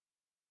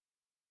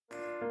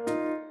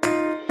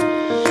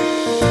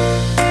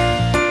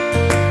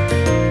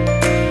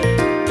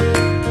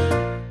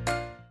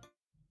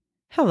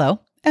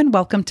Hello, and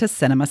welcome to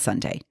Cinema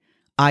Sunday.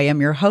 I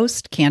am your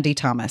host, Candy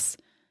Thomas,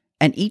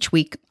 and each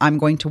week I'm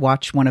going to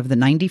watch one of the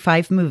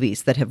 95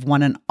 movies that have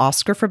won an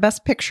Oscar for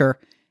Best Picture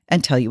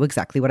and tell you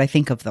exactly what I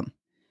think of them.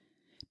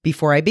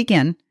 Before I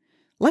begin,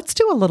 let's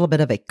do a little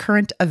bit of a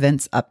current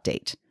events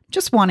update,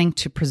 just wanting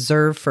to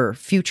preserve for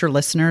future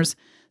listeners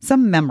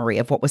some memory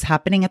of what was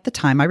happening at the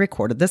time I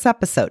recorded this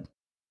episode.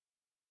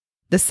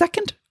 The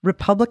second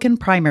Republican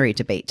primary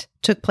debate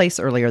took place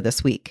earlier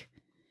this week.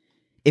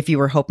 If you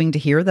were hoping to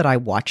hear that I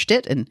watched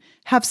it and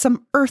have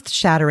some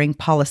earth-shattering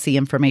policy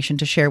information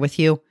to share with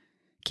you,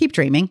 keep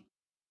dreaming.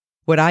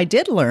 What I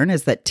did learn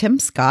is that Tim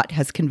Scott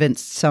has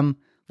convinced some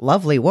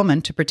lovely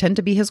woman to pretend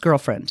to be his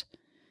girlfriend.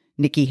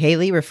 Nikki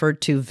Haley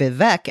referred to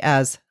Vivek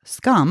as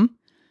scum.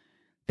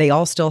 They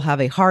all still have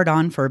a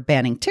hard-on for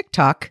banning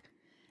TikTok.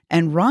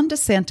 And Ron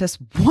DeSantis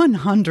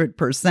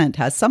 100%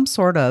 has some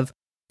sort of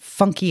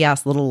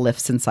funky-ass little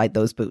lifts inside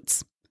those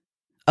boots.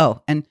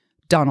 Oh, and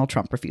Donald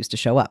Trump refused to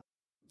show up.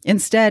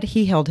 Instead,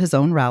 he held his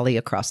own rally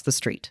across the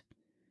street.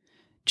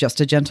 Just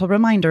a gentle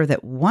reminder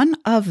that one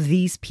of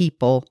these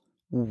people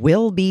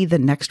will be the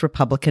next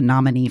Republican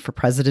nominee for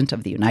President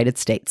of the United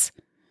States,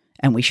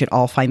 and we should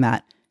all find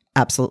that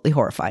absolutely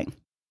horrifying.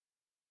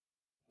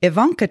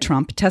 Ivanka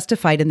Trump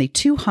testified in the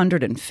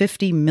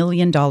 $250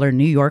 million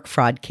New York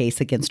fraud case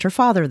against her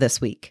father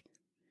this week.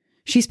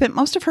 She spent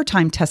most of her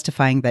time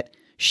testifying that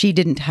she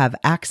didn't have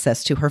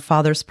access to her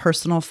father's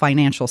personal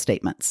financial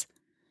statements.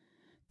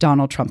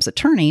 Donald Trump's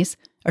attorneys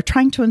are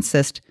trying to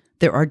insist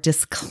there are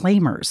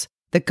disclaimers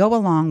that go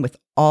along with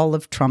all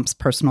of Trump's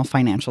personal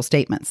financial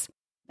statements,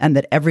 and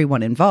that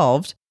everyone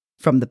involved,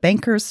 from the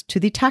bankers to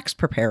the tax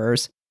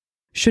preparers,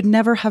 should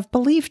never have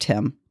believed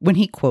him when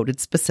he quoted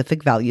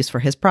specific values for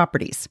his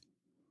properties.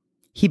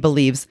 He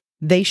believes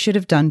they should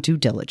have done due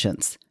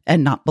diligence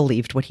and not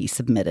believed what he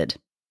submitted.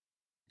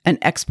 An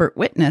expert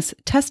witness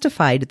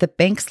testified that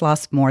banks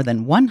lost more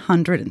than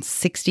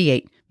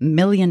 $168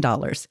 million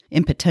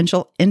in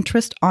potential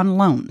interest on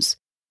loans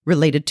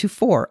related to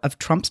 4 of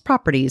Trump's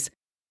properties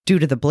due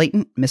to the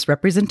blatant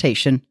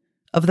misrepresentation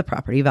of the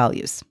property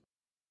values.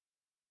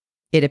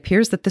 It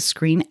appears that the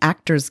Screen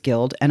Actors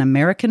Guild and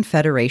American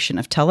Federation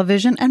of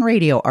Television and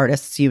Radio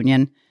Artists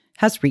Union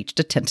has reached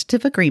a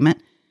tentative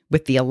agreement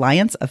with the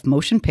Alliance of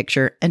Motion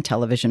Picture and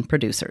Television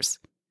Producers.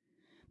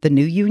 The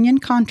new union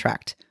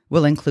contract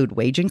will include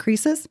wage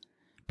increases,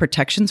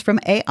 protections from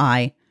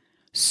AI,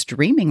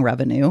 streaming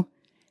revenue,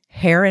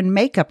 hair and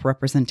makeup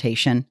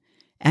representation,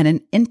 and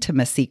an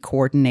intimacy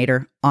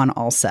coordinator on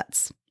all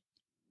sets.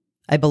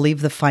 I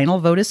believe the final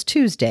vote is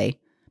Tuesday,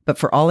 but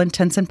for all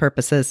intents and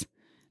purposes,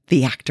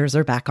 the actors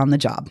are back on the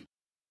job.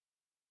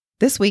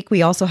 This week,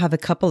 we also have a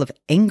couple of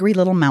angry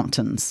little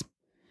mountains.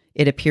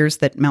 It appears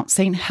that Mount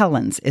St.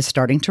 Helens is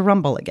starting to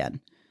rumble again.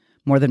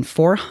 More than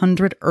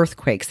 400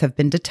 earthquakes have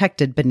been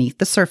detected beneath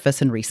the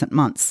surface in recent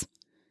months.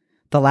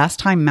 The last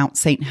time Mount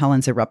St.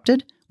 Helens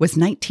erupted was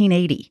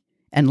 1980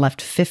 and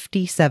left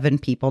 57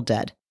 people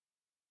dead.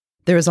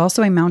 There is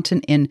also a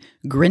mountain in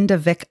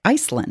Grindavik,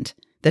 Iceland,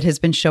 that has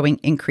been showing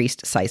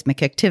increased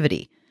seismic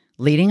activity,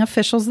 leading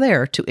officials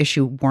there to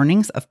issue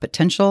warnings of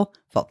potential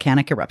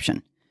volcanic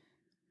eruption.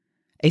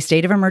 A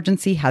state of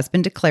emergency has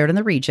been declared in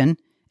the region,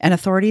 and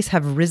authorities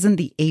have risen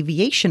the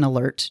aviation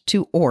alert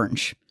to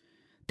orange.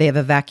 They have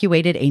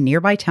evacuated a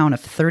nearby town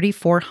of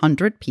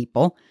 3,400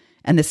 people,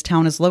 and this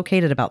town is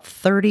located about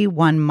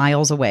 31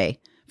 miles away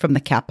from the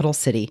capital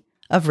city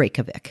of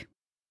Reykjavik.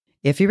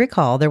 If you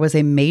recall, there was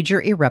a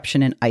major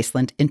eruption in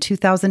Iceland in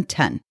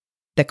 2010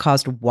 that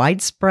caused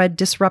widespread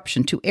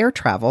disruption to air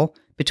travel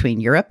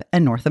between Europe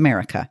and North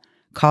America,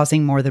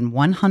 causing more than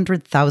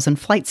 100,000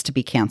 flights to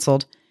be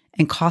canceled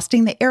and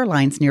costing the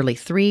airlines nearly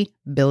 $3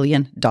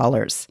 billion.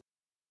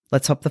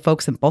 Let's hope the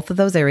folks in both of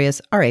those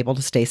areas are able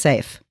to stay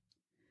safe.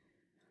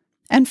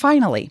 And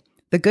finally,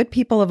 the good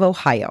people of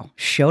Ohio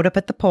showed up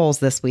at the polls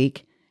this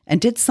week and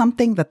did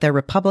something that their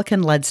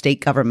Republican-led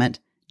state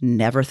government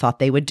never thought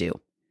they would do.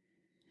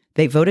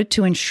 They voted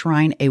to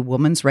enshrine a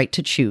woman's right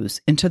to choose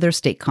into their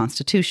state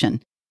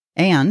constitution.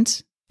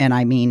 And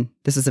I mean,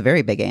 this is a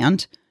very big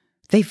and,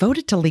 they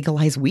voted to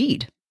legalize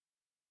weed.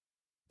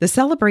 The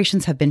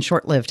celebrations have been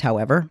short-lived,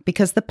 however,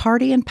 because the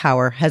party in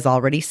power has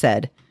already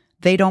said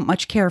they don't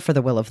much care for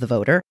the will of the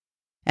voter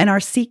and are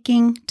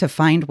seeking to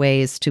find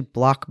ways to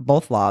block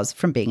both laws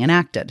from being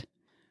enacted.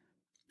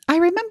 I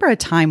remember a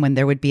time when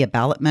there would be a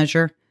ballot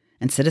measure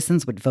and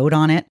citizens would vote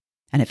on it,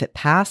 and if it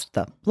passed,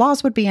 the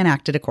laws would be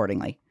enacted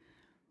accordingly.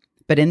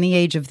 But in the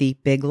age of the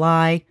big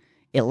lie,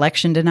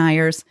 election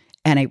deniers,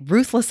 and a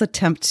ruthless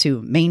attempt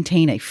to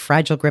maintain a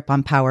fragile grip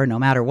on power no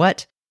matter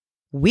what,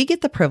 we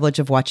get the privilege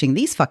of watching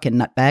these fucking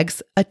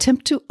nutbags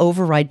attempt to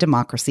override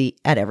democracy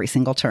at every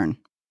single turn.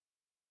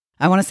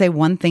 I want to say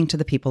one thing to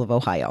the people of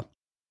Ohio.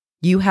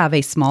 You have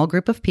a small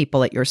group of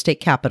people at your state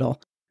capitol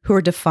who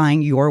are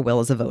defying your will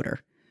as a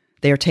voter.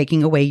 They are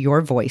taking away your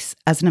voice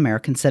as an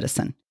American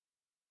citizen.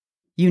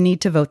 You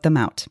need to vote them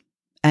out.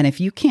 And if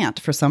you can't,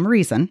 for some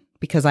reason,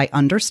 because I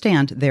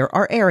understand there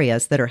are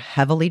areas that are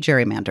heavily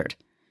gerrymandered,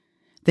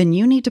 then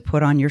you need to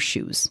put on your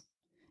shoes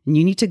and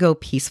you need to go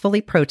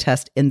peacefully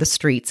protest in the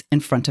streets in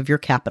front of your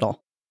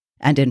capital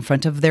and in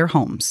front of their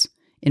homes,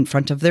 in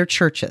front of their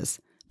churches,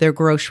 their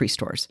grocery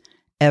stores,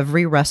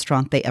 every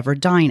restaurant they ever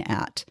dine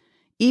at,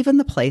 even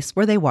the place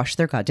where they wash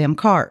their goddamn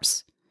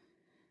cars.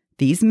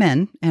 These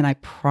men, and I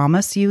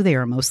promise you they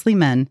are mostly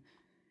men,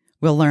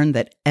 will learn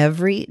that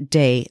every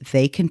day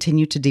they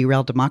continue to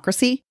derail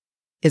democracy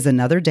is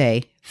another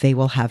day they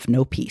will have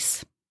no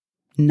peace.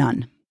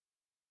 None.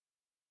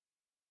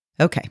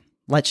 Okay,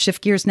 let's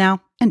shift gears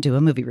now and do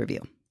a movie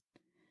review.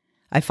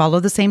 I follow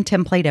the same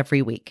template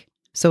every week,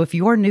 so if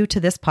you're new to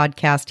this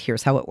podcast,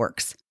 here's how it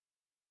works.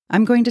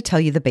 I'm going to tell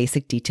you the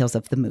basic details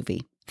of the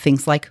movie,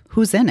 things like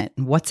who's in it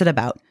and what's it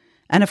about,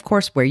 and of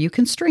course where you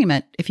can stream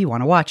it if you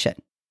want to watch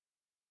it.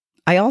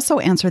 I also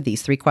answer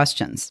these 3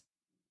 questions.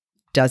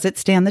 Does it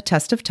stand the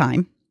test of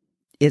time?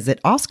 Is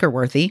it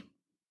Oscar-worthy?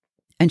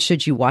 And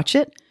should you watch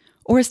it?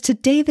 Or is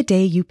today the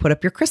day you put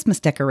up your Christmas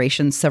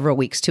decorations several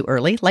weeks too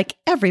early, like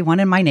everyone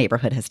in my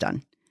neighborhood has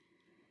done?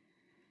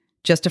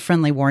 Just a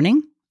friendly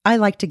warning, I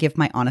like to give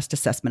my honest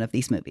assessment of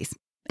these movies,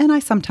 and I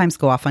sometimes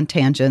go off on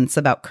tangents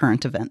about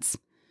current events.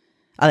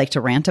 I like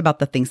to rant about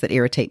the things that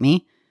irritate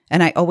me,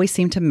 and I always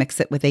seem to mix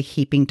it with a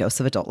heaping dose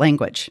of adult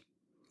language.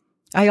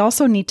 I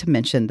also need to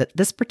mention that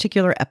this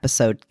particular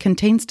episode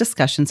contains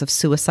discussions of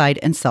suicide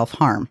and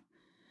self-harm,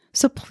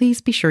 so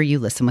please be sure you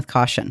listen with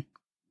caution.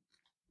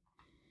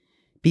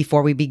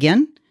 Before we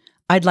begin,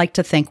 I'd like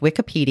to thank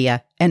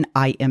Wikipedia and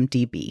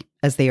IMDb,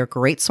 as they are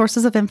great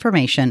sources of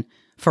information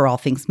for all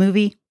things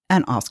movie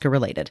and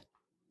Oscar-related.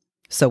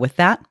 So with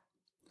that,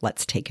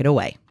 let's take it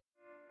away.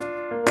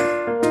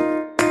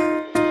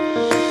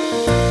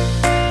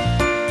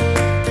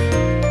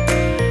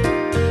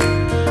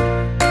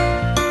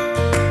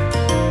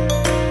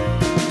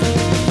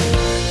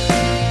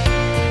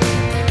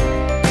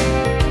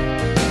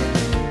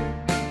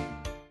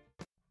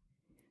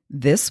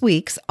 This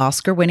week's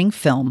Oscar-winning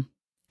film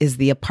is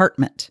The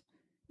Apartment.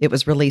 It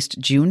was released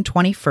June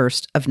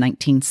 21st of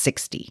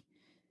 1960.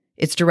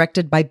 It's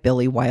directed by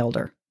Billy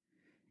Wilder.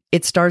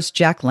 It stars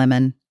Jack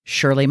Lemmon,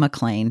 Shirley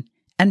MacLaine,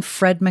 and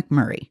Fred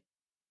MacMurray.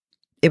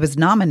 It was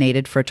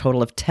nominated for a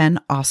total of 10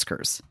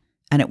 Oscars,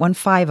 and it won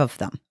 5 of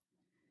them.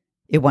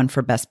 It won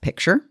for Best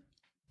Picture,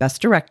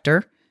 Best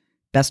Director,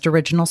 Best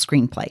Original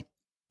Screenplay,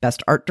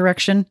 Best Art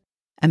Direction,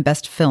 and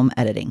Best Film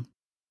Editing.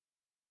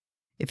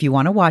 If you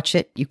want to watch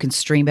it, you can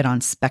stream it on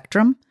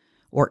Spectrum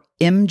or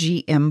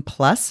MGM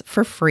Plus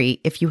for free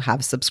if you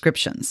have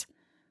subscriptions.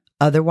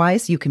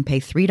 Otherwise, you can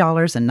pay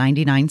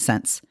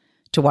 $3.99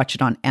 to watch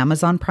it on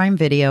Amazon Prime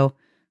Video,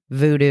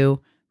 Vudu,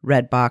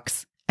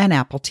 Redbox, and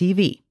Apple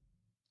TV.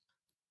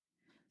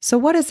 So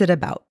what is it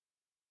about?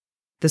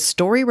 The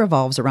story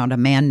revolves around a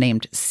man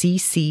named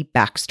C.C.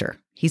 Baxter.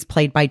 He's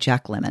played by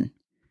Jack Lemmon.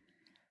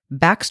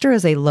 Baxter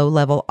is a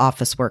low-level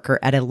office worker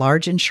at a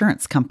large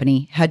insurance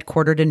company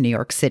headquartered in New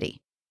York City.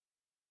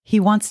 He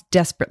wants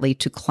desperately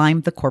to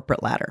climb the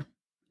corporate ladder.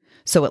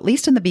 So at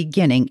least in the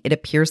beginning, it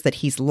appears that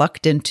he's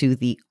lucked into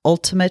the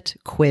ultimate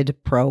quid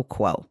pro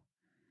quo.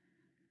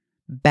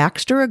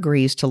 Baxter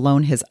agrees to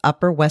loan his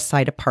Upper West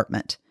Side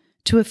apartment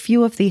to a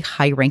few of the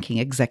high-ranking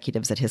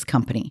executives at his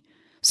company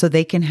so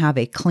they can have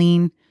a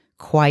clean,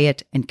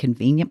 quiet, and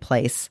convenient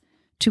place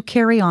to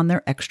carry on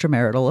their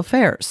extramarital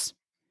affairs.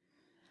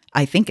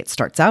 I think it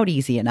starts out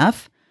easy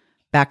enough.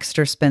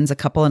 Baxter spends a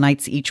couple of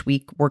nights each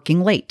week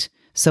working late,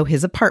 so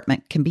his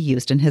apartment can be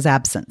used in his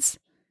absence.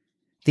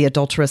 The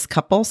adulterous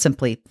couple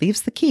simply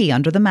leaves the key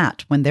under the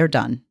mat when they're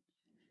done.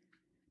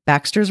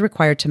 Baxter is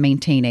required to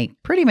maintain a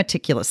pretty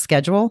meticulous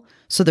schedule,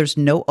 so there's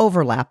no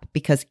overlap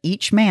because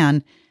each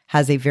man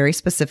has a very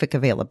specific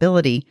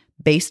availability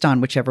based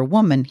on whichever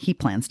woman he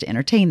plans to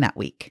entertain that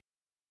week.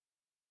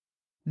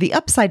 The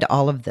upside to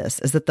all of this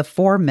is that the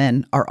 4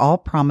 men are all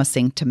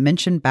promising to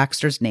mention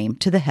Baxter's name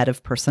to the head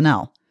of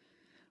personnel.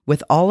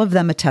 With all of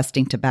them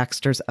attesting to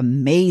Baxter's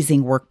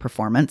amazing work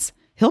performance,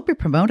 he'll be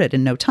promoted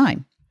in no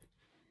time.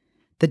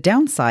 The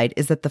downside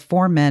is that the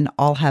 4 men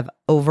all have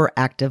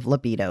overactive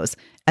libidos,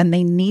 and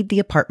they need the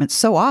apartment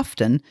so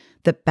often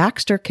that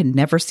Baxter can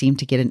never seem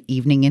to get an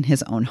evening in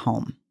his own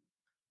home.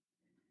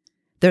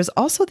 There's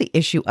also the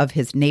issue of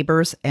his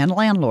neighbors and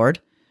landlord,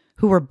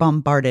 who are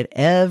bombarded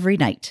every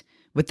night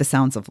with the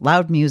sounds of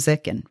loud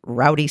music and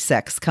rowdy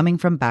sex coming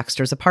from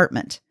Baxter's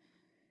apartment.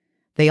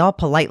 They all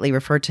politely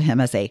refer to him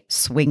as a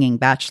swinging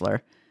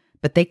bachelor,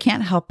 but they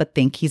can't help but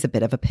think he's a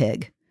bit of a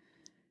pig.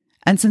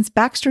 And since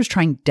Baxter's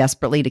trying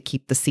desperately to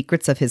keep the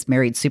secrets of his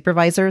married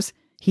supervisors,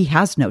 he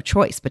has no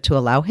choice but to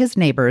allow his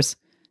neighbors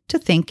to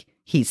think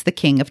he's the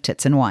king of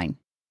tits and wine.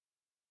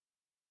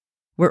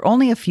 We're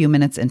only a few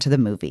minutes into the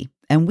movie,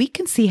 and we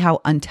can see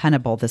how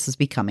untenable this is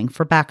becoming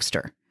for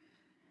Baxter.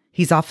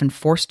 He's often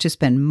forced to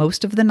spend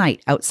most of the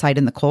night outside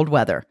in the cold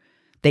weather.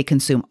 They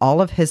consume all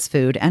of his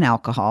food and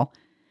alcohol,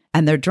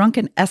 and their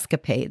drunken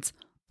escapades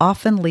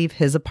often leave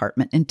his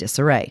apartment in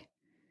disarray.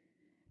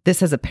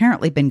 This has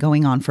apparently been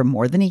going on for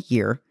more than a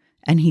year,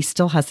 and he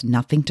still has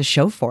nothing to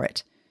show for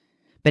it.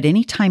 But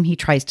any time he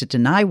tries to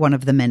deny one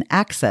of the men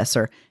access,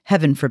 or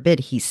heaven forbid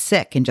he's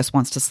sick and just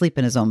wants to sleep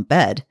in his own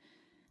bed,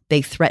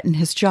 They threaten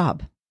his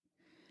job.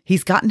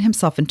 He's gotten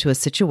himself into a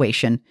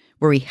situation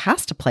where he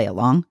has to play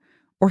along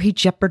or he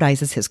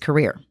jeopardizes his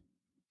career.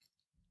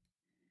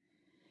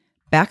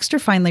 Baxter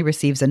finally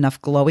receives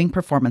enough glowing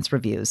performance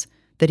reviews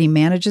that he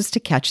manages to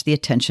catch the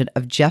attention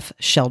of Jeff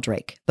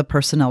Sheldrake, the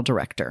personnel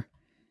director.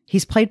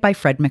 He's played by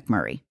Fred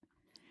McMurray.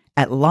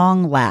 At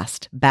long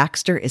last,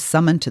 Baxter is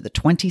summoned to the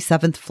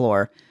 27th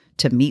floor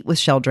to meet with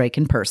Sheldrake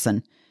in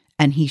person,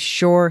 and he's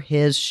sure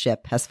his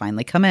ship has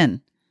finally come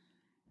in.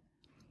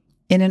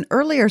 In an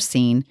earlier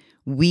scene,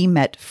 we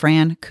met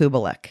Fran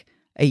Kubelik,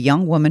 a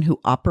young woman who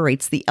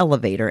operates the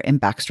elevator in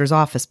Baxter's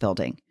office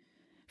building.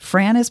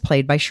 Fran is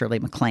played by Shirley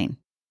MacLaine.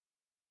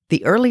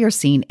 The earlier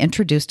scene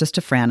introduced us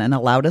to Fran and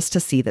allowed us to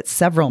see that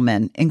several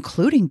men,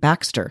 including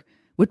Baxter,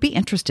 would be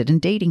interested in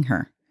dating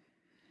her.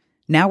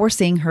 Now we're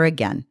seeing her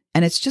again,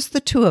 and it's just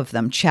the two of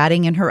them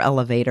chatting in her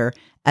elevator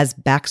as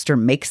Baxter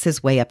makes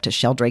his way up to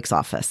Sheldrake's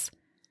office.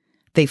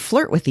 They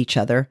flirt with each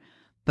other,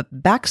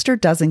 but Baxter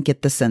doesn't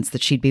get the sense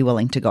that she'd be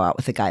willing to go out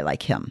with a guy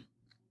like him.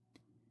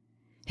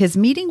 His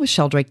meeting with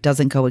Sheldrake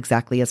doesn't go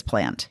exactly as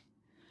planned.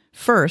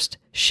 First,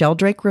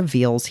 Sheldrake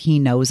reveals he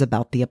knows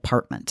about the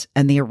apartment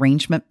and the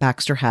arrangement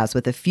Baxter has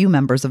with a few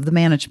members of the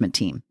management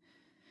team.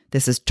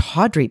 This is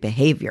tawdry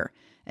behavior,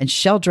 and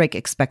Sheldrake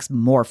expects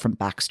more from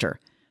Baxter,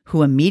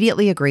 who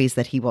immediately agrees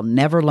that he will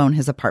never loan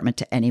his apartment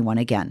to anyone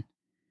again.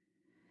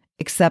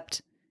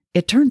 Except,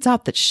 it turns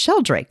out that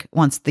Sheldrake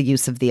wants the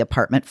use of the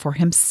apartment for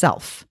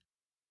himself,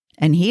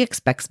 and he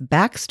expects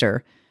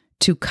Baxter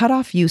to cut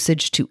off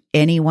usage to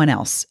anyone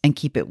else and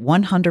keep it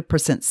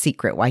 100%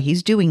 secret why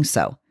he's doing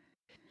so.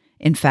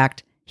 In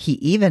fact, he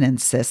even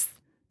insists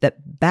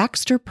that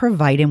Baxter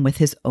provide him with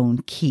his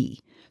own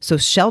key, so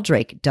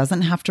Sheldrake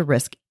doesn't have to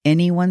risk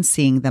anyone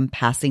seeing them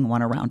passing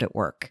one around at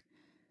work.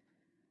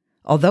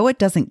 Although it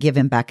doesn't give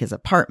him back his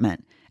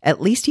apartment,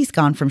 at least he's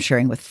gone from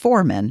sharing with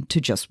 4 men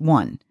to just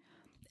 1.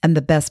 And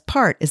the best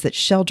part is that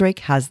Sheldrake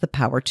has the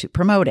power to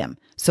promote him,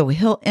 so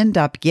he'll end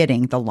up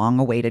getting the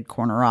long-awaited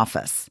corner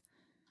office.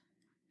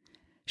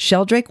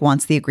 Sheldrake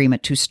wants the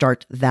agreement to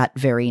start that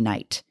very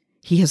night.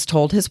 He has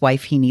told his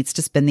wife he needs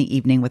to spend the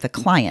evening with a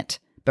client,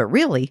 but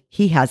really,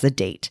 he has a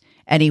date,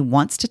 and he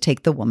wants to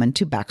take the woman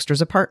to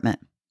Baxter's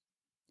apartment.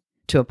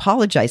 To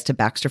apologize to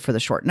Baxter for the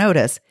short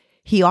notice,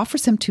 he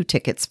offers him 2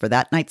 tickets for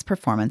that night's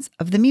performance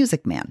of The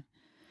Music Man.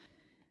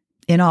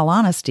 In all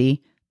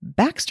honesty,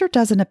 Baxter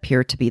doesn't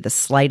appear to be the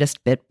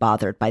slightest bit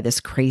bothered by this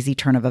crazy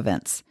turn of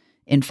events.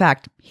 In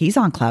fact, he's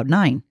on cloud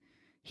 9.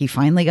 He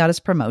finally got his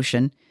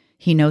promotion.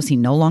 He knows he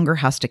no longer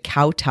has to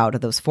kowtow to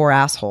those 4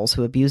 assholes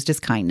who abused his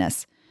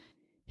kindness.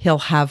 He'll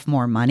have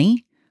more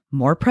money,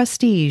 more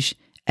prestige,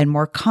 and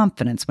more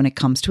confidence when it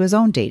comes to his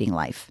own dating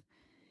life.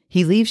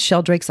 He leaves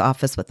Sheldrake's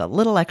office with a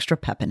little extra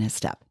pep in his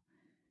step.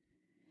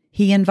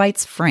 He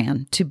invites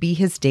Fran to be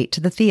his date to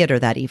the theater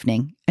that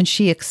evening, and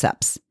she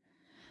accepts.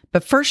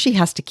 But first she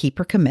has to keep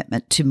her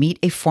commitment to meet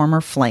a former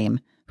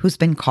flame who's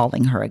been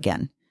calling her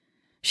again.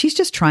 She's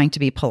just trying to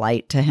be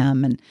polite to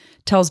him and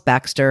tells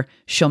Baxter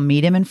she'll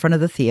meet him in front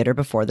of the theater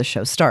before the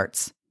show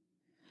starts.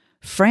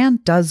 Fran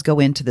does go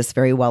into this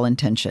very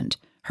well-intentioned.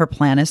 Her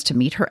plan is to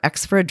meet her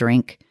ex for a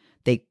drink,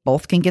 they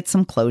both can get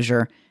some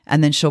closure,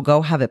 and then she'll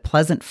go have a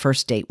pleasant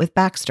first date with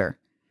Baxter.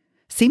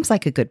 Seems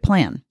like a good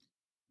plan.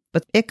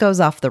 But it goes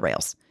off the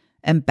rails,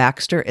 and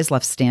Baxter is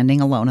left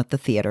standing alone at the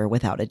theater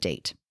without a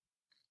date.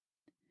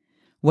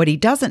 What he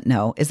doesn't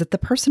know is that the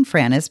person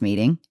Fran is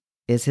meeting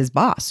is his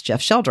boss,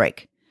 Jeff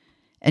Sheldrake.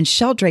 And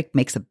Sheldrake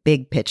makes a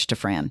big pitch to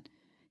Fran.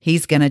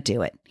 He's going to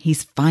do it.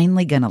 He's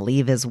finally going to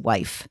leave his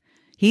wife.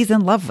 He's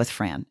in love with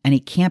Fran, and he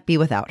can't be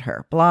without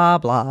her. Blah,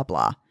 blah,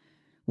 blah.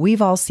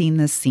 We've all seen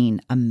this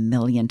scene a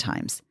million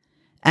times.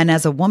 And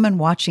as a woman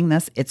watching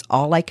this, it's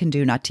all I can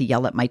do not to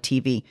yell at my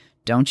TV,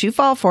 "Don't you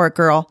fall for it,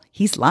 girl.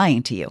 He's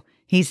lying to you.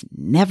 He's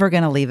never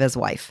going to leave his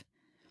wife."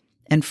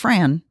 And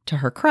Fran, to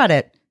her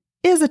credit,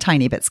 is a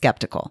tiny bit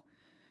skeptical.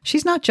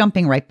 She's not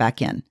jumping right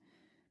back in.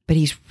 But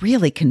he's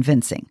really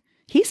convincing.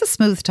 He's a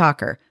smooth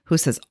talker who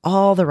says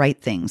all the right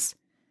things.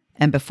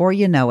 And before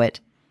you know it,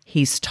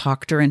 he's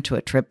talked her into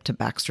a trip to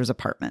Baxter's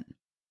apartment.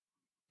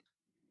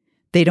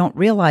 They don't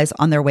realize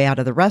on their way out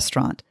of the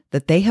restaurant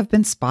that they have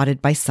been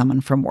spotted by someone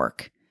from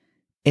work.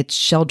 It's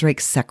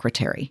Sheldrake's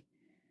secretary.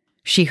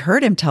 She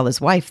heard him tell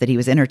his wife that he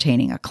was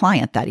entertaining a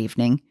client that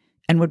evening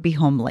and would be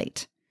home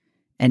late.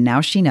 And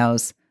now she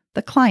knows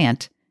the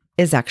client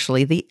is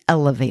actually the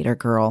elevator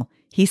girl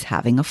he's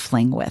having a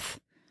fling with.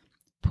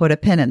 Put a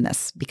pin in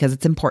this because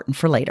it's important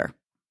for later.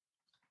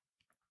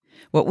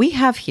 What we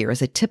have here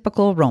is a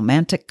typical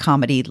romantic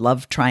comedy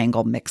love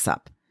triangle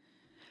mix-up.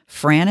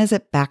 Fran is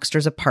at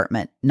Baxter's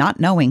apartment, not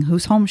knowing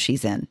whose home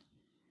she's in.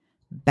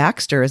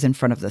 Baxter is in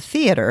front of the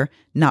theater,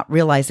 not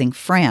realizing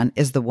Fran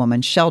is the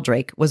woman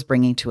Sheldrake was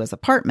bringing to his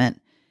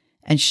apartment,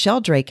 and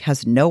Sheldrake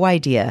has no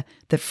idea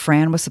that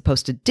Fran was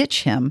supposed to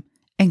ditch him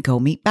and go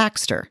meet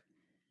Baxter.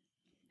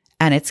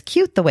 And it's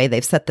cute the way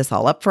they've set this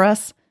all up for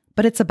us,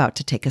 but it's about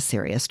to take a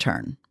serious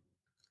turn.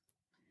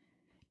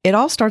 It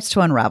all starts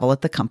to unravel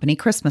at the company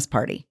Christmas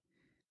party.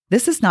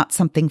 This is not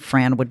something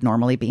Fran would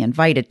normally be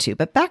invited to,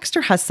 but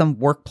Baxter has some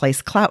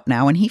workplace clout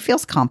now, and he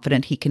feels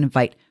confident he can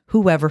invite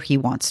whoever he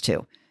wants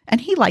to, and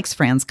he likes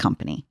Fran's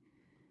company.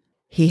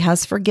 He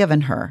has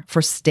forgiven her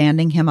for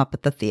standing him up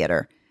at the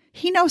theater.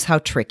 He knows how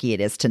tricky it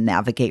is to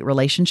navigate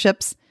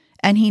relationships,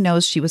 and he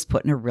knows she was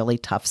put in a really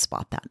tough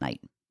spot that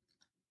night.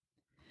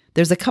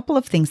 There's a couple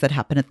of things that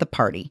happen at the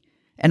party,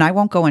 and I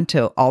won't go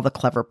into all the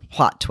clever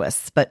plot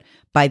twists, but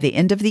by the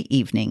end of the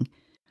evening,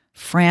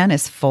 Fran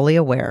is fully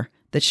aware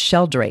that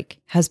Sheldrake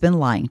has been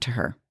lying to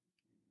her.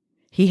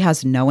 He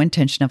has no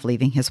intention of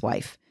leaving his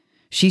wife.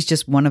 She's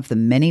just one of the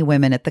many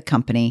women at the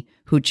company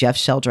who Jeff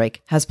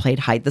Sheldrake has played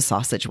hide the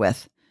sausage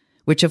with,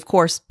 which of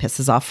course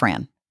pisses off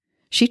Fran.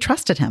 She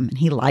trusted him and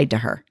he lied to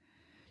her.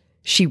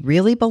 She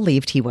really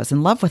believed he was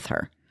in love with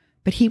her,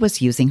 but he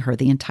was using her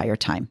the entire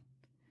time.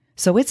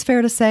 So it's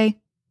fair to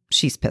say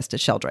she's pissed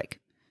at Sheldrake.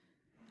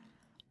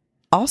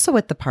 Also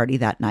at the party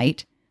that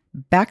night,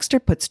 Baxter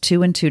puts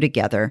two and two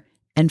together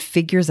and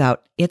figures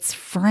out it's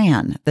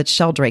Fran that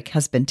Sheldrake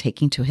has been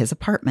taking to his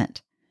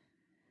apartment.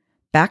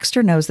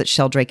 Baxter knows that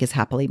Sheldrake is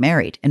happily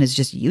married and is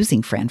just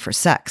using Fran for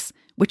sex,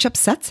 which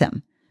upsets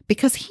him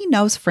because he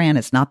knows Fran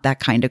is not that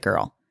kind of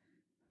girl.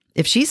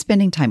 If she's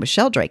spending time with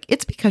Sheldrake,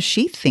 it's because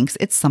she thinks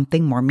it's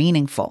something more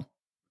meaningful.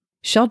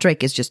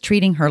 Sheldrake is just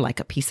treating her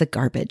like a piece of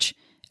garbage,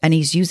 and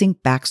he's using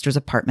Baxter's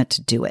apartment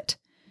to do it.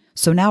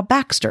 So now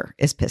Baxter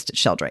is pissed at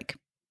Sheldrake.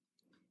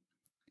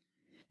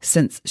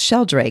 Since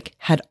Sheldrake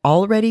had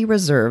already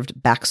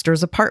reserved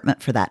Baxter's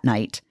apartment for that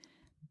night,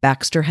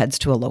 Baxter heads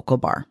to a local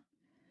bar.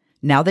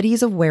 Now that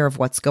he's aware of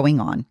what's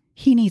going on,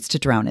 he needs to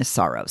drown his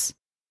sorrows.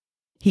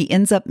 He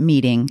ends up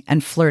meeting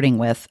and flirting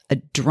with a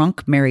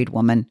drunk married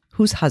woman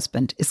whose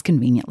husband is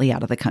conveniently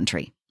out of the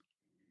country.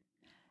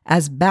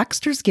 As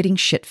Baxter's getting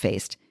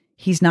shit-faced,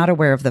 he's not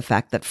aware of the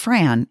fact that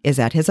Fran is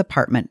at his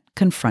apartment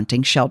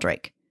confronting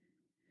Sheldrake.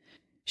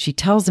 She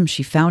tells him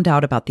she found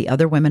out about the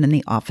other women in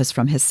the office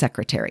from his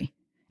secretary.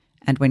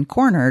 And when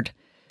cornered,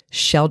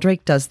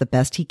 Sheldrake does the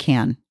best he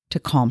can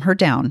to calm her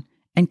down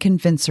and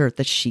convince her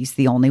that she's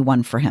the only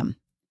one for him.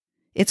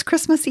 It's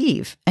Christmas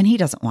Eve, and he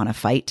doesn't want to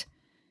fight.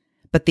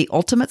 But the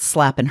ultimate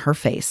slap in her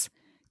face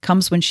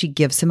comes when she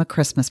gives him a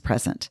Christmas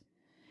present.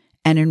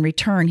 And in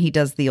return, he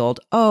does the old,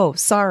 "Oh,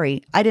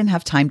 sorry, I didn't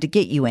have time to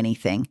get you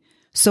anything.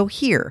 So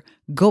here,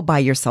 go buy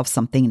yourself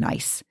something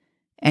nice."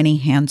 And he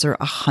hands her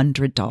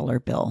 $100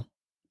 bill.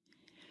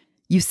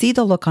 You see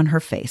the look on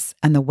her face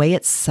and the way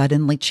it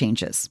suddenly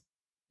changes.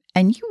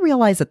 And you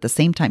realize at the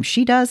same time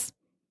she does,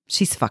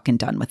 she's fucking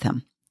done with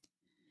him.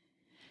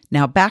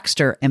 Now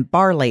Baxter and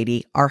Bar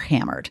Lady are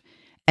hammered,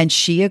 and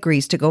she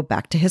agrees to go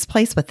back to his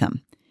place with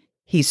him.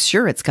 He's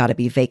sure it's got to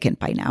be vacant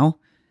by now,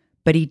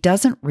 but he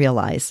doesn't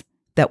realize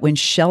that when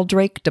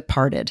Sheldrake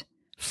departed,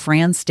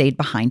 Fran stayed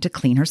behind to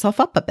clean herself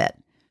up a bit.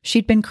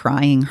 She'd been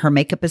crying, her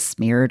makeup is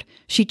smeared,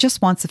 she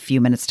just wants a few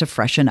minutes to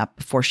freshen up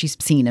before she's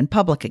seen in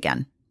public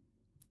again.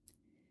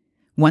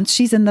 Once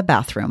she's in the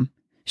bathroom,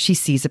 she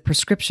sees a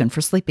prescription for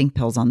sleeping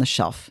pills on the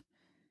shelf.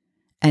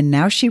 And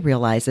now she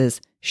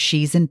realizes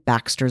she's in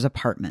Baxter's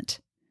apartment.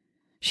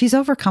 She's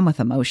overcome with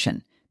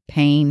emotion,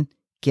 pain,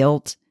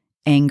 guilt,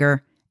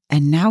 anger,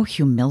 and now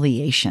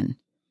humiliation.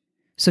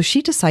 So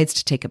she decides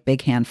to take a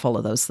big handful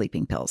of those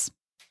sleeping pills.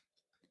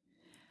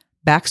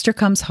 Baxter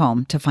comes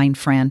home to find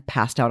Fran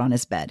passed out on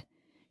his bed.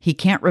 He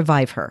can't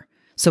revive her,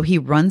 so he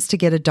runs to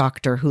get a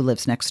doctor who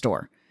lives next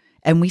door.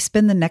 And we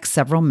spend the next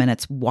several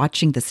minutes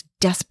watching this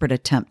desperate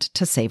attempt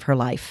to save her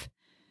life.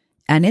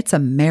 And it's a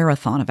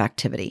marathon of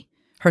activity.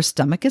 Her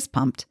stomach is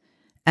pumped,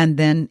 and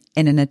then,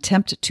 in an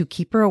attempt to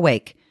keep her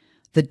awake,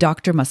 the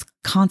doctor must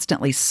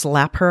constantly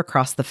slap her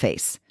across the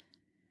face.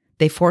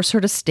 They force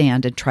her to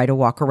stand and try to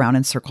walk around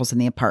in circles in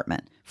the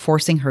apartment,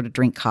 forcing her to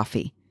drink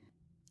coffee.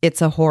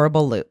 It's a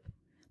horrible loop.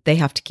 They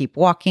have to keep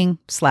walking,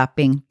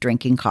 slapping,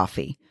 drinking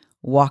coffee.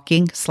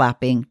 Walking,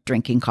 slapping,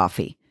 drinking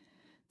coffee.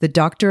 The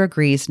doctor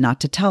agrees not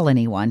to tell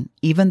anyone,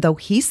 even though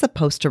he's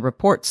supposed to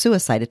report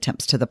suicide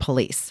attempts to the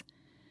police.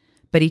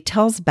 But he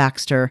tells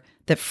Baxter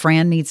that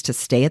Fran needs to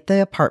stay at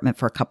the apartment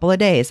for a couple of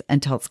days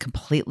until it's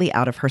completely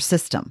out of her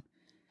system.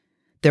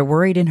 They're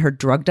worried in her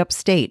drugged up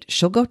state,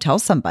 she'll go tell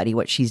somebody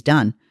what she's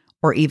done,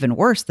 or even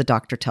worse, the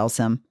doctor tells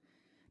him,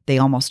 they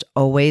almost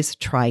always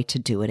try to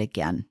do it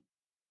again.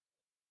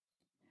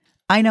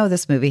 I know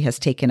this movie has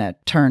taken a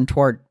turn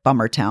toward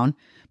Bummer Town,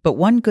 but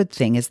one good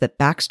thing is that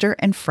Baxter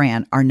and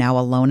Fran are now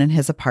alone in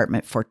his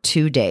apartment for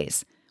 2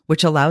 days,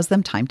 which allows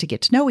them time to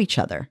get to know each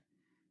other.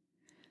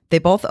 They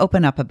both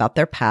open up about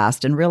their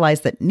past and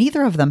realize that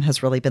neither of them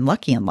has really been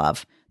lucky in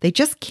love. They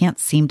just can't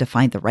seem to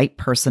find the right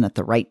person at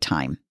the right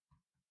time.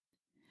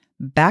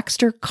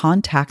 Baxter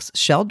contacts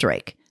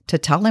Sheldrake to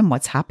tell him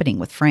what's happening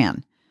with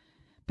Fran.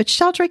 But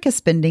Sheldrake is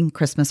spending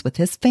Christmas with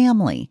his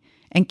family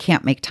and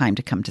can't make time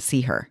to come to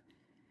see her.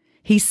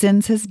 He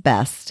sends his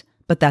best,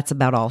 but that's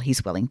about all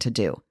he's willing to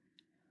do.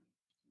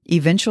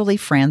 Eventually,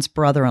 Fran's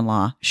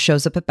brother-in-law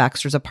shows up at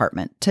Baxter's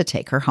apartment to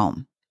take her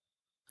home.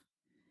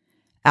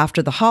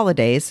 After the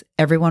holidays,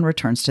 everyone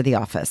returns to the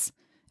office,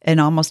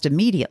 and almost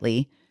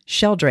immediately,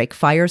 Sheldrake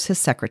fires his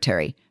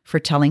secretary for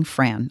telling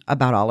Fran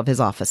about all of his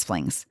office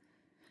flings.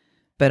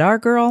 But our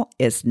girl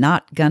is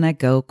not gonna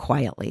go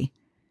quietly.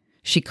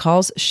 She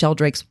calls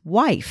Sheldrake's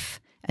wife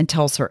and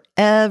tells her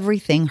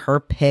everything her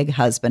pig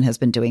husband has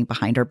been doing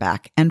behind her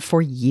back, and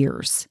for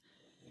years.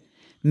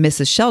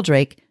 Mrs.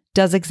 Sheldrake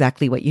does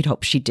exactly what you'd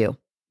hope she'd do.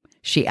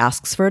 She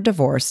asks for a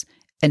divorce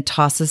and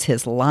tosses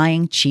his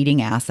lying,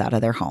 cheating ass out of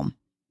their home.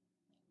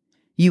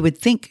 You would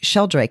think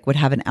Sheldrake would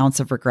have an ounce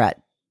of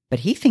regret,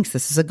 but he thinks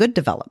this is a good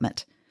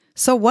development.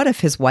 So what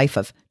if his wife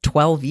of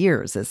 12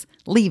 years is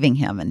leaving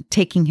him and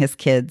taking his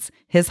kids,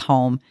 his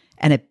home,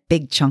 and a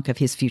big chunk of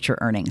his future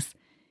earnings?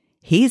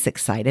 He's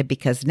excited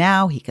because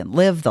now he can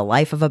live the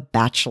life of a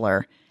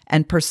bachelor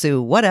and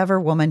pursue whatever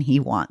woman he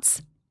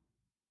wants.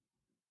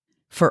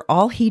 For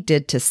all he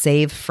did to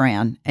save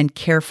Fran and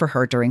care for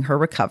her during her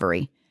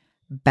recovery,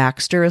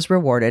 Baxter is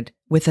rewarded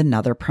with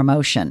another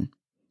promotion.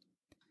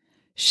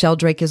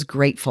 Sheldrake is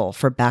grateful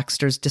for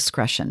Baxter's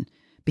discretion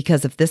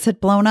because if this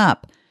had blown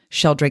up,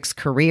 Sheldrake's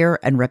career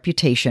and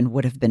reputation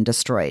would have been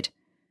destroyed.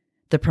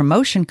 The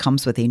promotion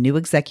comes with a new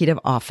executive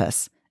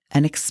office,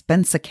 an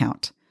expense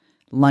account,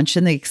 lunch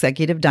in the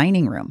executive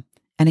dining room,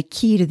 and a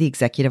key to the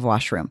executive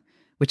washroom,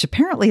 which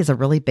apparently is a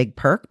really big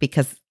perk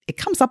because it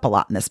comes up a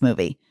lot in this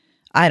movie.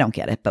 I don't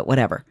get it, but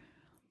whatever.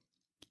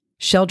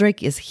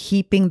 Sheldrake is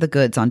heaping the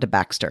goods onto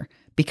Baxter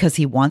because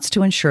he wants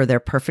to ensure their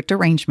perfect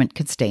arrangement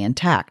could stay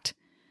intact.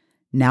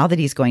 Now that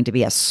he's going to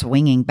be a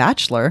swinging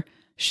bachelor,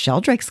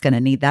 Sheldrake's going to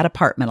need that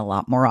apartment a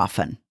lot more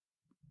often.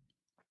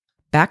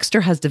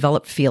 Baxter has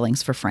developed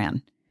feelings for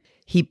Fran.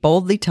 He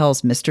boldly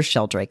tells Mr.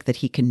 Sheldrake that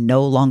he can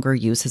no longer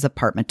use his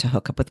apartment to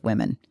hook up with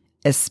women,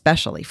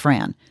 especially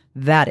Fran.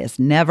 That is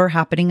never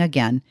happening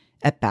again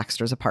at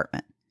Baxter's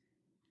apartment.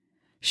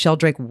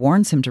 Sheldrake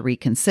warns him to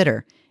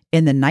reconsider.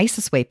 In the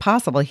nicest way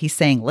possible, he's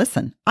saying,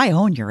 listen, I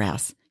own your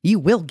ass. You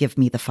will give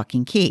me the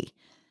fucking key.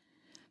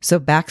 So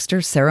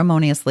Baxter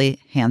ceremoniously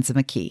hands him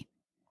a key.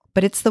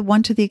 But it's the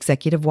one to the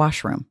executive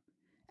washroom.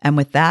 And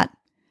with that,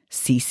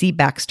 C.C.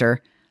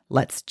 Baxter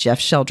lets Jeff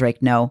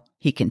Sheldrake know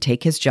he can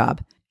take his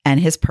job and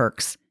his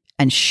perks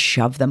and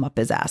shove them up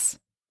his ass.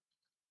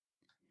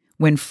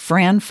 When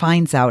Fran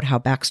finds out how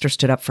Baxter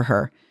stood up for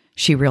her,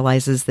 she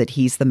realizes that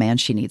he's the man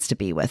she needs to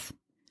be with.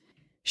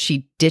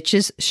 She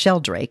ditches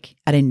Sheldrake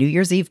at a New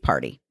Year's Eve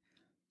party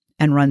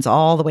and runs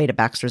all the way to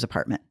Baxter's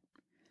apartment.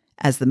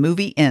 As the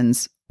movie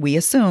ends, we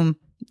assume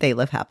they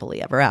live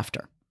happily ever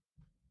after.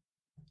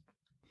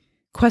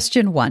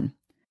 Question 1.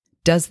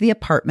 Does the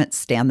apartment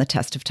stand the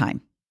test of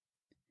time?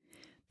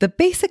 The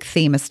basic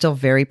theme is still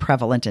very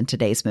prevalent in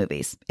today's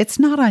movies. It's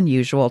not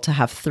unusual to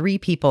have 3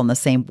 people in the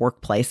same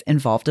workplace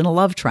involved in a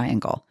love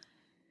triangle.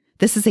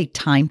 This is a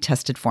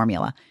time-tested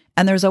formula,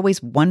 and there's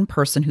always one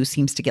person who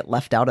seems to get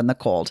left out in the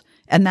cold,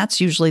 and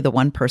that's usually the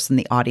one person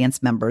the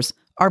audience members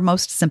are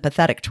most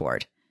sympathetic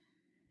toward.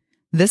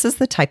 This is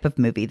the type of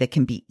movie that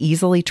can be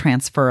easily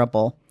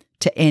transferable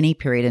to any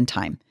period in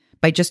time.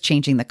 By just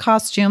changing the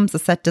costumes, the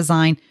set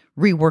design,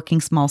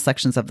 reworking small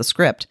sections of the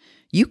script,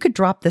 you could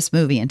drop this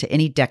movie into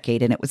any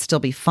decade and it would still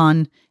be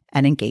fun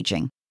and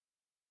engaging.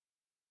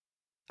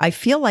 I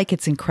feel like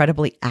it's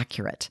incredibly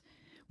accurate.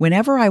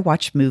 Whenever I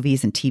watch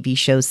movies and TV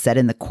shows set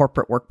in the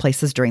corporate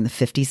workplaces during the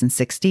 50s and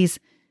 60s,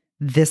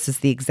 this is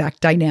the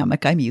exact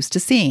dynamic I'm used to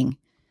seeing.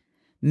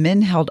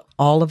 Men held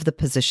all of the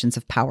positions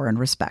of power and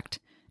respect,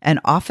 and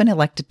often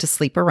elected to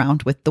sleep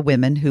around with the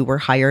women who were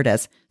hired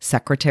as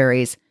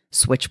secretaries,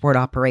 switchboard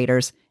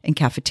operators, and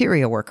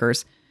cafeteria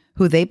workers,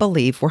 who they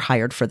believe were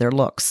hired for their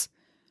looks.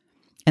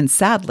 And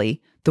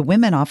sadly, the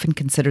women often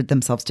considered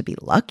themselves to be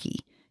lucky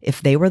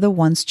if they were the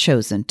ones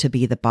chosen to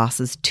be the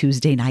boss's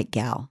Tuesday night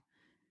gal.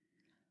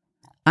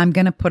 I'm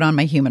going to put on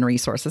my human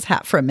resources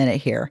hat for a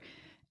minute here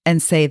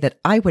and say that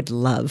I would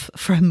love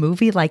for a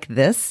movie like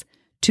this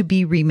to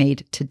be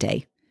remade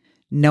today,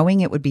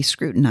 knowing it would be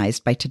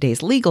scrutinized by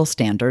today's legal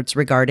standards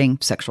regarding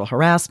sexual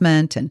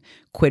harassment and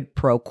quid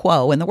pro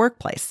quo in the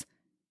workplace.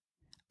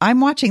 I'm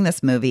watching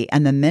this movie,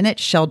 and the minute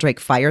Sheldrake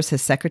fires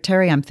his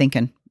secretary, I'm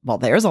thinking, well,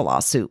 there's a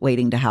lawsuit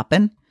waiting to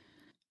happen.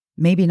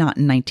 Maybe not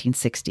in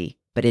 1960,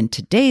 but in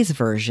today's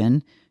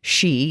version,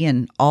 she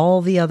and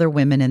all the other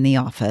women in the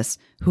office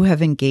who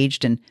have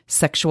engaged in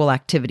sexual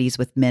activities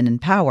with men in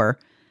power,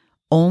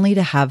 only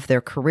to have their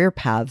career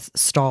paths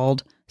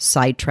stalled,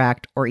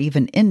 sidetracked, or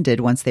even ended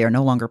once they are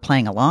no longer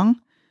playing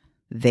along,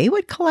 they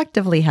would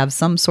collectively have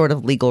some sort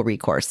of legal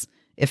recourse,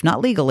 if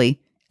not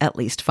legally, at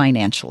least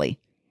financially.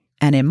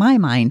 And in my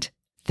mind,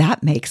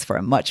 that makes for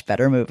a much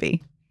better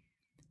movie.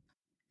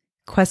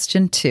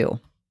 Question 2.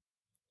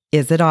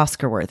 Is it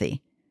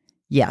Oscar-worthy?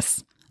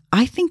 Yes.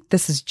 I think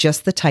this is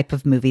just the type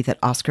of movie that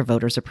Oscar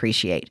voters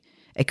appreciate.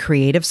 A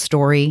creative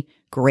story,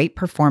 great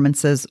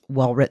performances,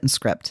 well-written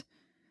script.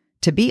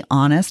 To be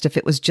honest, if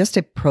it was just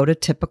a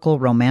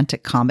prototypical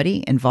romantic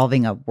comedy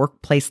involving a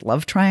workplace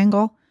love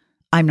triangle,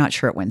 I'm not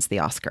sure it wins the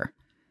Oscar.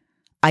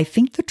 I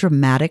think the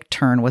dramatic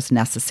turn was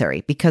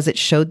necessary because it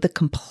showed the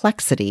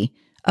complexity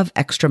of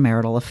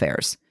extramarital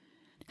affairs,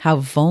 how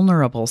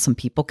vulnerable some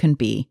people can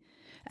be,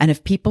 and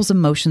if people's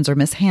emotions are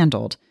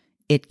mishandled,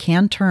 it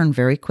can turn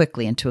very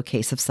quickly into a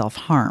case of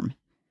self-harm.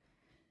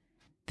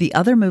 The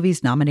other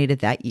movies nominated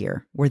that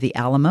year were The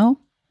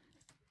Alamo,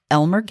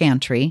 Elmer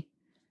Gantry,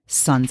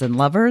 Sons and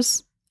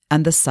Lovers,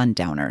 and The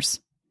Sundowners.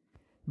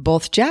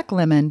 Both Jack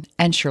Lemmon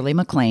and Shirley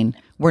MacLaine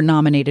were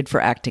nominated for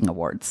acting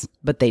awards,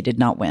 but they did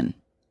not win.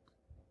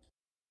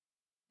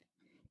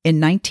 In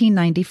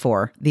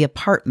 1994, The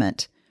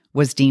Apartment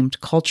was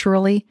deemed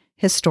culturally,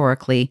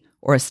 historically,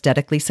 or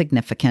aesthetically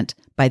significant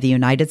by the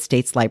United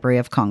States Library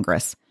of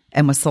Congress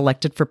and was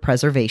selected for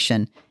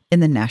preservation in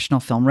the National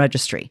Film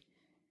Registry.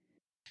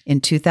 In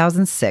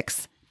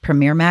 2006,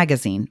 Premiere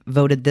Magazine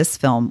voted this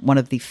film one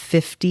of the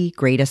 50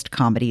 greatest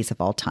comedies of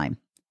all time.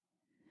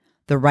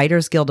 The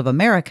Writers Guild of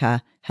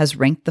America has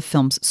ranked the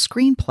film's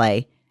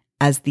screenplay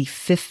as the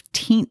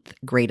 15th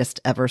greatest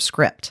ever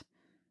script.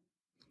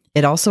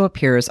 It also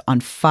appears on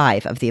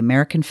 5 of the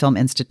American Film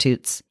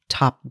Institute's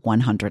top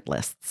 100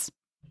 lists.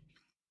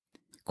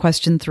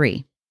 Question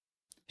 3.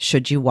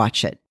 Should you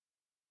watch it?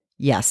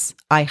 Yes,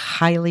 I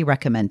highly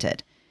recommend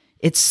it.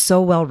 It's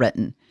so well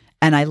written,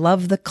 and I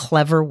love the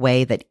clever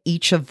way that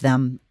each of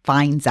them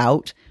finds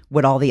out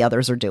what all the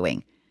others are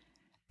doing.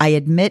 I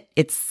admit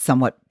it's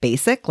somewhat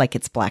basic, like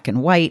it's black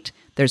and white.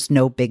 There's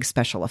no big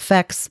special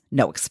effects,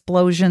 no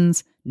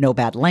explosions, no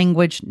bad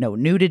language, no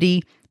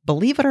nudity.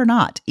 Believe it or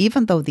not,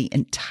 even though the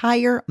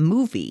entire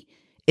movie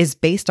is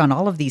based on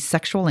all of these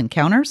sexual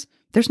encounters,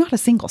 there's not a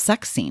single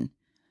sex scene.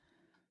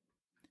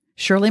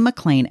 Shirley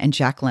MacLaine and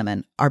Jack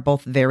Lemmon are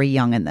both very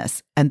young in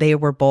this, and they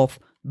were both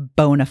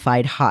bona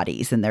fide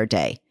hotties in their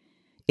day.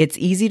 It's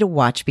easy to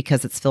watch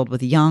because it's filled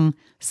with young,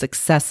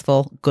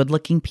 successful,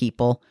 good-looking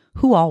people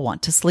who all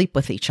want to sleep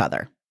with each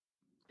other.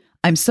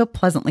 I'm so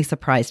pleasantly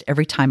surprised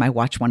every time I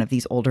watch one of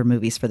these older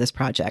movies for this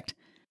project.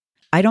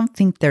 I don't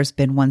think there's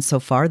been one so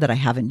far that I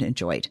haven't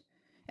enjoyed.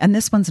 And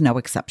this one's no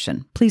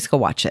exception. Please go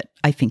watch it.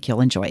 I think you'll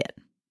enjoy it.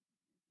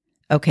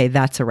 Okay,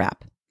 that's a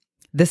wrap.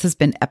 This has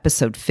been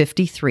episode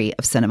 53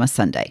 of Cinema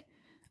Sunday.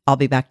 I'll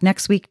be back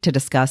next week to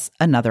discuss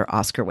another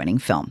Oscar-winning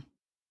film.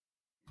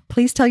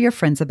 Please tell your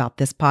friends about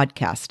this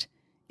podcast.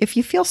 If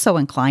you feel so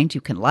inclined,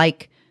 you can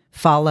like,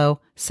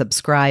 follow,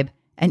 subscribe,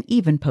 and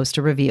even post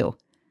a review.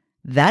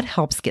 That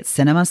helps get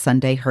Cinema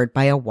Sunday heard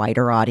by a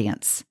wider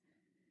audience.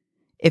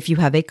 If you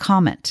have a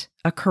comment,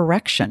 a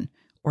correction,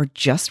 or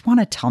just want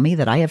to tell me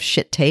that I have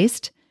shit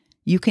taste,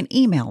 you can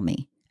email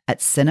me at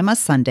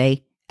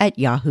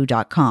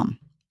cinemasunday@yahoo.com.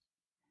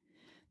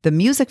 The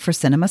music for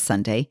Cinema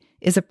Sunday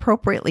is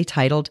appropriately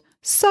titled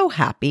So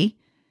Happy.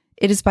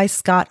 It is by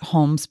Scott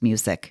Holmes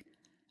Music.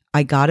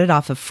 I got it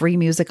off of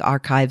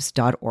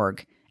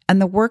freemusicarchives.org,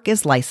 and the work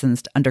is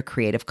licensed under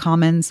Creative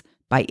Commons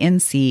by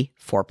NC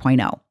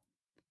 4.0.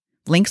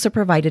 Links are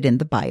provided in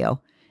the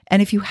bio,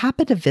 and if you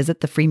happen to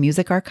visit the Free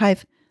Music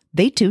Archive,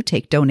 they too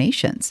take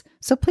donations,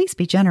 so please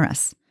be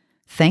generous.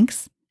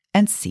 Thanks,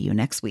 and see you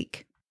next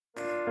week.